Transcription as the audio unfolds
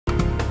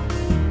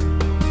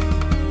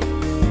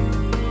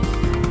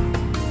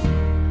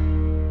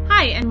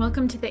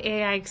welcome to the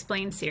AI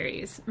Explained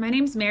series. My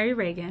name is Mary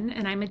Reagan,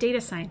 and I'm a data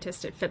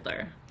scientist at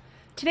Fiddler.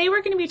 Today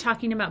we're going to be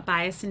talking about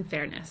bias and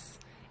fairness,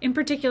 in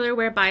particular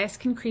where bias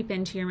can creep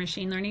into your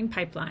machine learning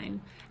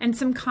pipeline, and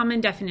some common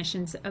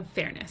definitions of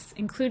fairness,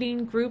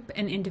 including group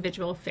and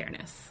individual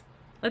fairness.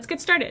 Let's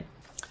get started.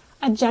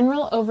 A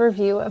general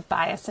overview of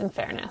bias and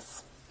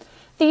fairness.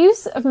 The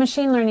use of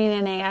machine learning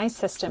in AI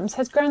systems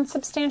has grown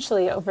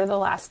substantially over the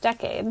last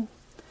decade.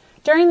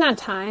 During that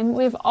time,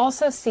 we've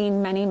also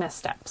seen many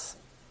missteps.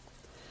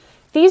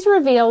 These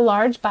reveal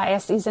large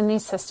biases in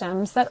these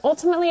systems that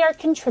ultimately are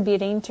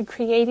contributing to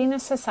creating a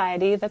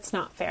society that's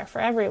not fair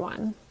for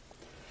everyone.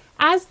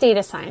 As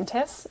data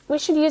scientists, we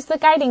should use the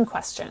guiding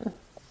question: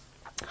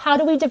 how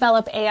do we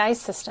develop AI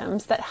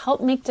systems that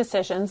help make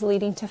decisions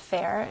leading to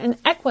fair and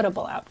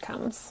equitable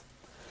outcomes?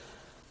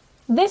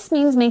 This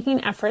means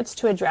making efforts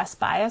to address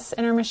bias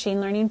in our machine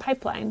learning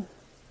pipeline.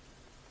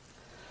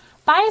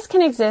 Bias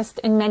can exist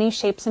in many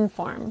shapes and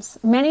forms,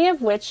 many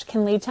of which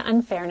can lead to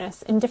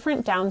unfairness in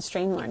different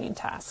downstream learning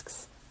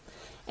tasks.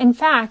 In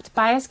fact,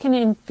 bias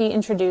can be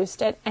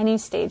introduced at any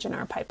stage in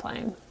our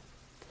pipeline.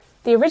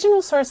 The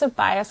original source of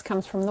bias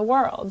comes from the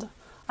world.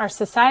 Our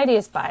society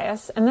is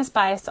biased, and this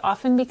bias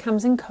often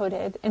becomes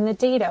encoded in the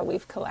data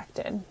we've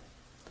collected.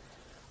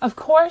 Of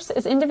course,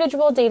 as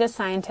individual data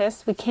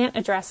scientists, we can't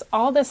address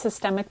all the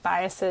systemic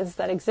biases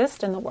that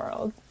exist in the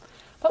world,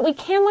 but we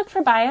can look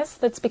for bias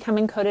that's become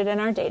encoded in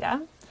our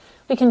data.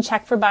 We can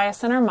check for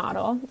bias in our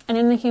model and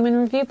in the human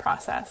review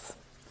process.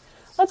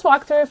 Let's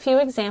walk through a few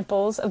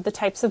examples of the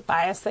types of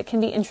bias that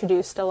can be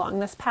introduced along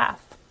this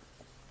path.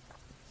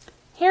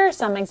 Here are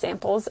some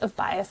examples of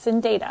bias in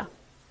data.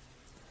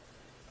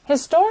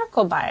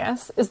 Historical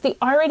bias is the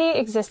already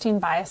existing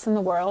bias in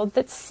the world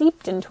that's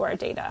seeped into our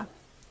data.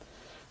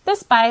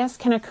 This bias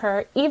can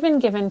occur even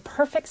given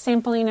perfect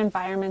sampling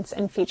environments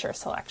and feature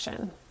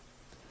selection.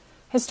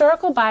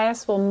 Historical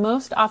bias will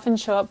most often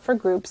show up for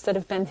groups that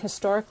have been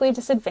historically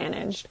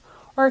disadvantaged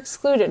or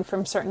excluded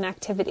from certain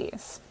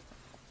activities.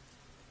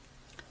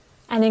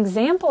 An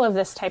example of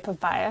this type of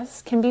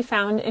bias can be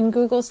found in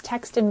Google's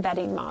text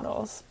embedding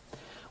models,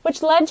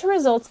 which led to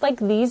results like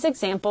these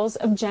examples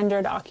of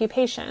gendered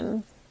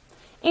occupation,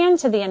 and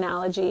to the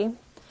analogy,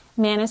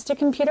 man is to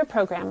computer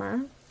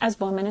programmer as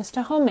woman is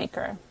to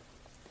homemaker.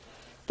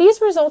 These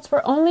results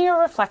were only a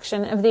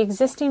reflection of the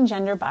existing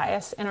gender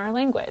bias in our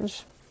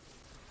language.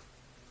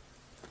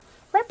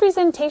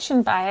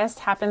 Representation bias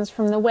happens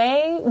from the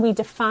way we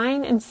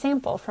define and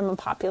sample from a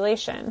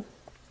population.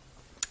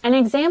 An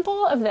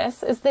example of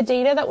this is the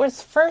data that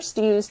was first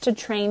used to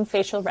train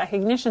facial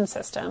recognition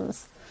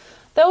systems.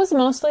 Those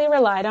mostly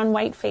relied on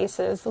white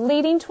faces,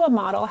 leading to a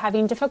model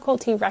having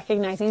difficulty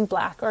recognizing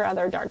black or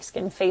other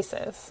dark-skinned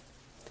faces.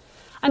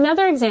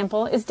 Another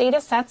example is data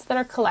sets that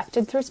are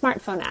collected through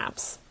smartphone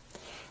apps.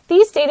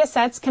 These data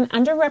sets can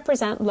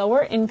underrepresent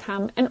lower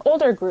income and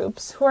older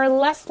groups who are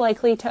less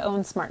likely to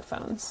own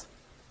smartphones.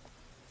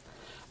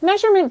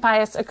 Measurement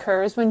bias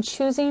occurs when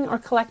choosing or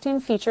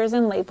collecting features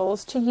and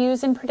labels to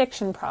use in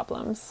prediction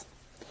problems.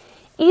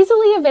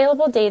 Easily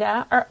available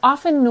data are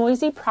often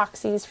noisy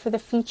proxies for the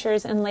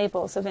features and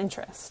labels of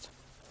interest.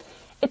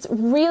 It's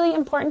really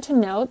important to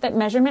note that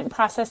measurement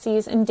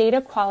processes and data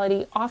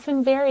quality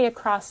often vary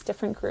across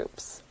different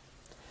groups.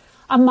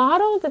 A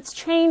model that's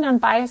trained on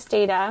biased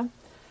data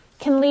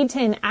can lead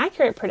to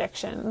inaccurate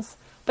predictions,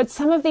 but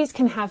some of these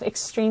can have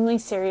extremely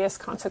serious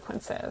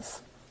consequences.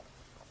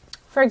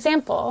 For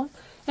example,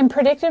 in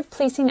predictive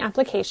policing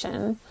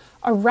application,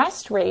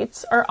 arrest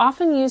rates are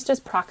often used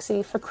as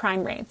proxy for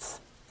crime rates.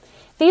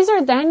 These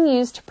are then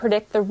used to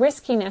predict the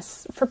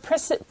riskiness for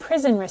prison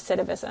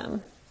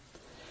recidivism.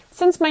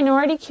 Since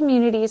minority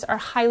communities are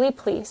highly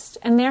policed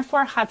and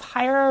therefore have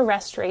higher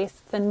arrest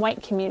rates than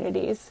white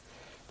communities,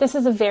 this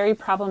is a very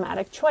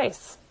problematic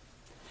choice.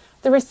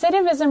 The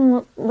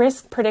recidivism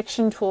risk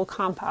prediction tool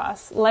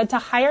Compass led to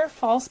higher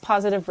false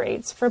positive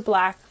rates for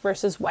black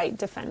versus white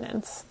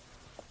defendants.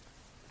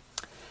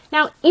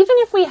 Now, even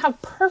if we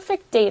have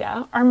perfect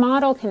data, our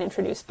model can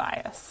introduce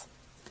bias.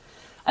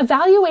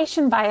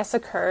 Evaluation bias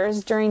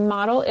occurs during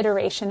model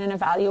iteration and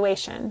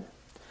evaluation.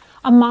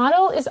 A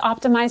model is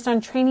optimized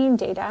on training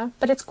data,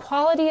 but its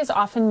quality is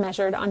often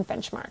measured on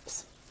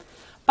benchmarks.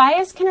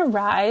 Bias can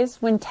arise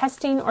when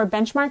testing or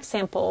benchmark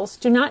samples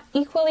do not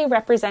equally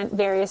represent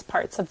various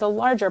parts of the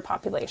larger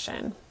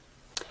population.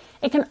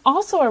 It can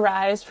also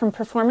arise from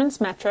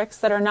performance metrics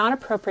that are not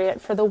appropriate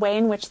for the way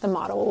in which the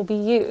model will be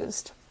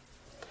used.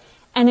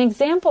 An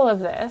example of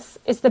this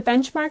is the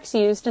benchmarks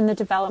used in the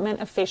development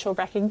of facial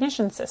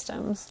recognition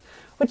systems,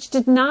 which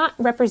did not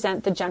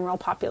represent the general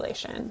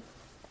population.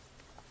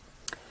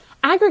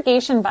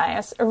 Aggregation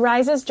bias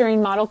arises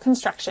during model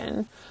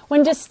construction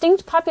when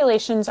distinct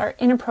populations are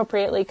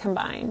inappropriately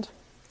combined.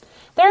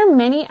 There are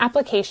many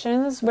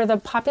applications where the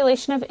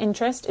population of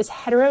interest is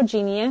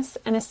heterogeneous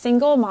and a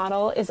single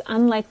model is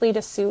unlikely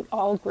to suit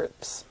all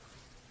groups.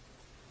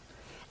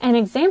 An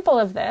example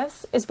of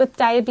this is with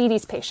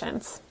diabetes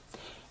patients.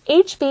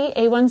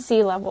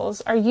 HbA1c levels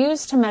are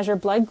used to measure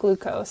blood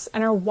glucose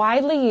and are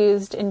widely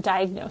used in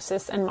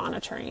diagnosis and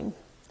monitoring.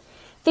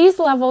 These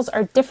levels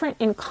are different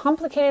in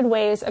complicated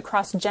ways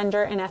across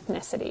gender and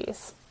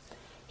ethnicities.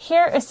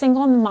 Here, a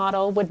single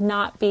model would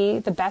not be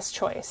the best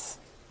choice.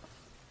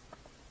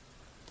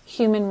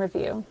 Human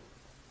review.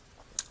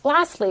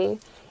 Lastly,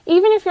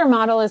 even if your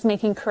model is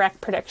making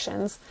correct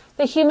predictions,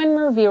 the human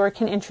reviewer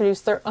can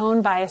introduce their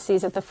own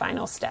biases at the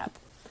final step.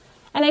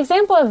 An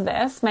example of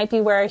this might be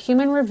where a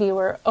human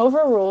reviewer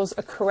overrules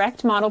a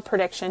correct model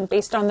prediction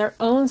based on their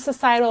own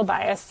societal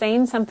bias,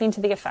 saying something to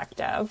the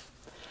effect of,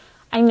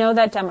 "I know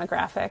that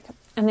demographic,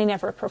 and they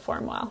never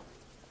perform well."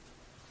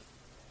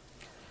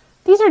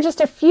 These are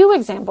just a few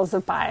examples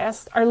of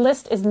bias. Our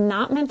list is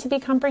not meant to be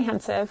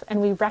comprehensive,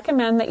 and we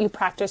recommend that you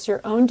practice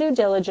your own due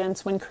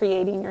diligence when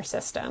creating your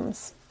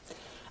systems.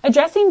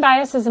 Addressing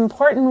bias is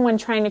important when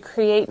trying to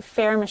create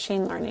fair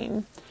machine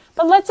learning,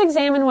 but let's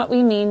examine what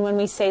we mean when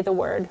we say the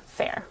word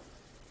fair.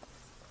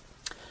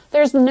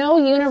 There's no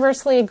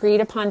universally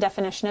agreed upon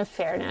definition of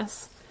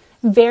fairness.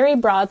 Very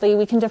broadly,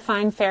 we can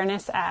define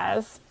fairness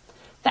as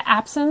the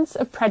absence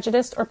of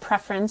prejudice or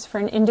preference for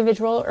an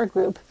individual or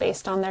group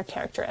based on their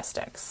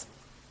characteristics.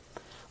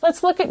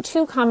 Let's look at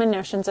two common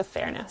notions of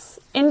fairness,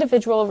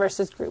 individual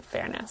versus group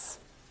fairness.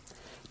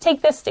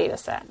 Take this data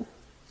set.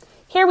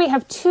 Here we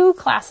have two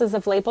classes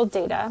of labeled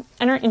data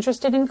and are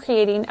interested in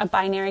creating a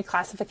binary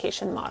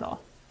classification model.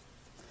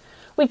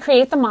 We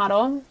create the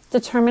model,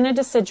 determine a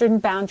decision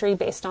boundary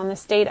based on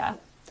this data.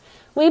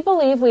 We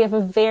believe we have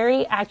a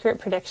very accurate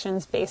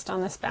predictions based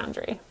on this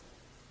boundary.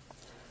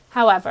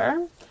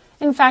 However,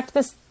 in fact,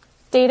 this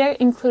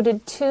data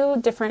included two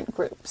different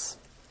groups,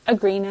 a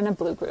green and a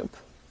blue group.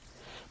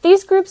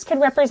 These groups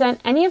could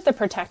represent any of the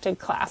protected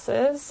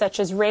classes, such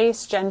as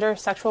race, gender,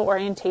 sexual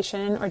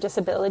orientation, or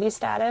disability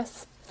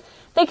status.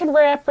 They could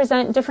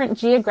represent different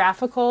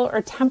geographical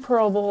or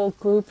temporal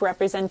group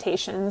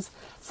representations,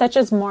 such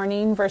as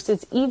morning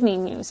versus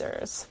evening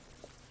users.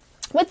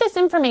 With this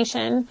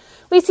information,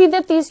 we see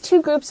that these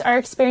two groups are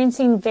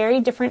experiencing very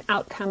different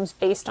outcomes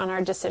based on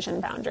our decision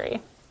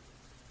boundary.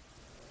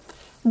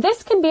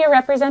 This could be a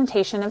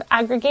representation of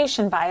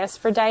aggregation bias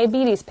for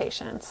diabetes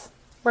patients.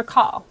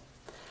 Recall,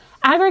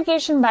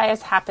 aggregation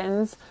bias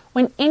happens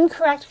when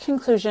incorrect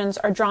conclusions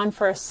are drawn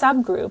for a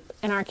subgroup,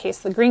 in our case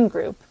the green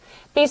group,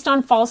 based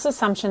on false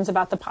assumptions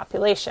about the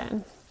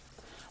population.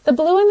 The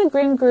blue and the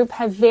green group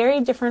have very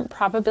different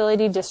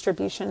probability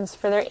distributions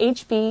for their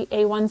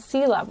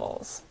HbA1c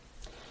levels.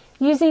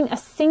 Using a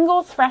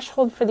single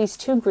threshold for these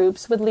two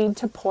groups would lead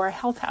to poor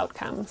health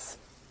outcomes.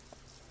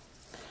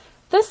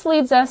 This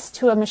leads us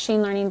to a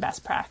machine learning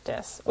best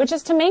practice, which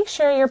is to make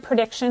sure your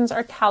predictions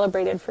are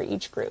calibrated for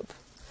each group.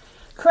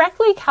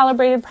 Correctly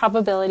calibrated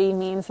probability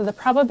means that the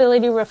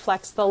probability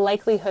reflects the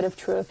likelihood of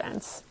true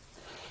events.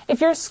 If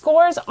your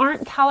scores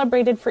aren't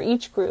calibrated for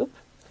each group,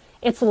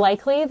 it's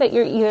likely that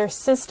you're either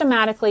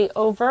systematically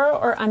over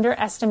or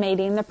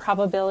underestimating the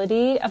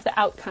probability of the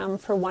outcome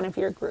for one of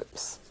your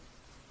groups.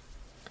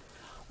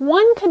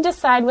 One could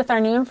decide with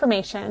our new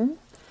information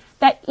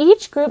that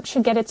each group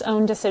should get its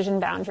own decision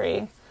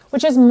boundary,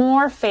 which is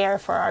more fair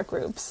for our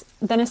groups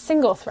than a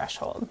single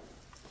threshold.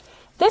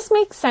 This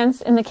makes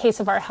sense in the case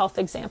of our health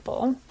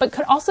example, but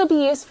could also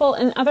be useful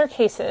in other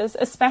cases,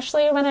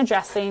 especially when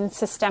addressing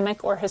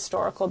systemic or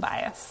historical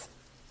bias.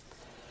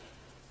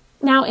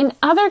 Now, in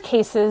other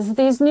cases,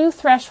 these new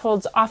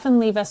thresholds often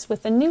leave us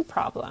with a new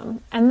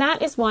problem, and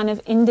that is one of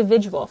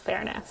individual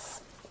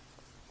fairness.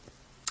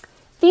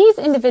 These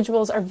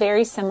individuals are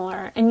very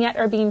similar and yet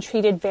are being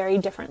treated very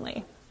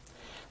differently.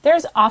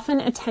 There's often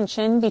a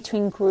tension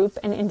between group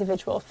and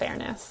individual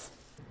fairness.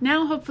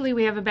 Now, hopefully,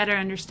 we have a better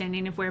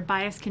understanding of where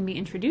bias can be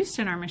introduced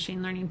in our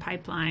machine learning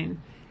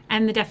pipeline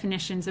and the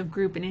definitions of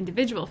group and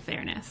individual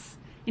fairness.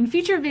 In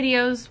future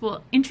videos,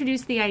 we'll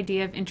introduce the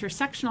idea of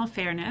intersectional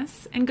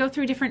fairness and go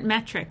through different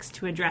metrics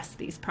to address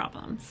these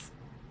problems.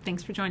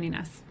 Thanks for joining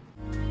us.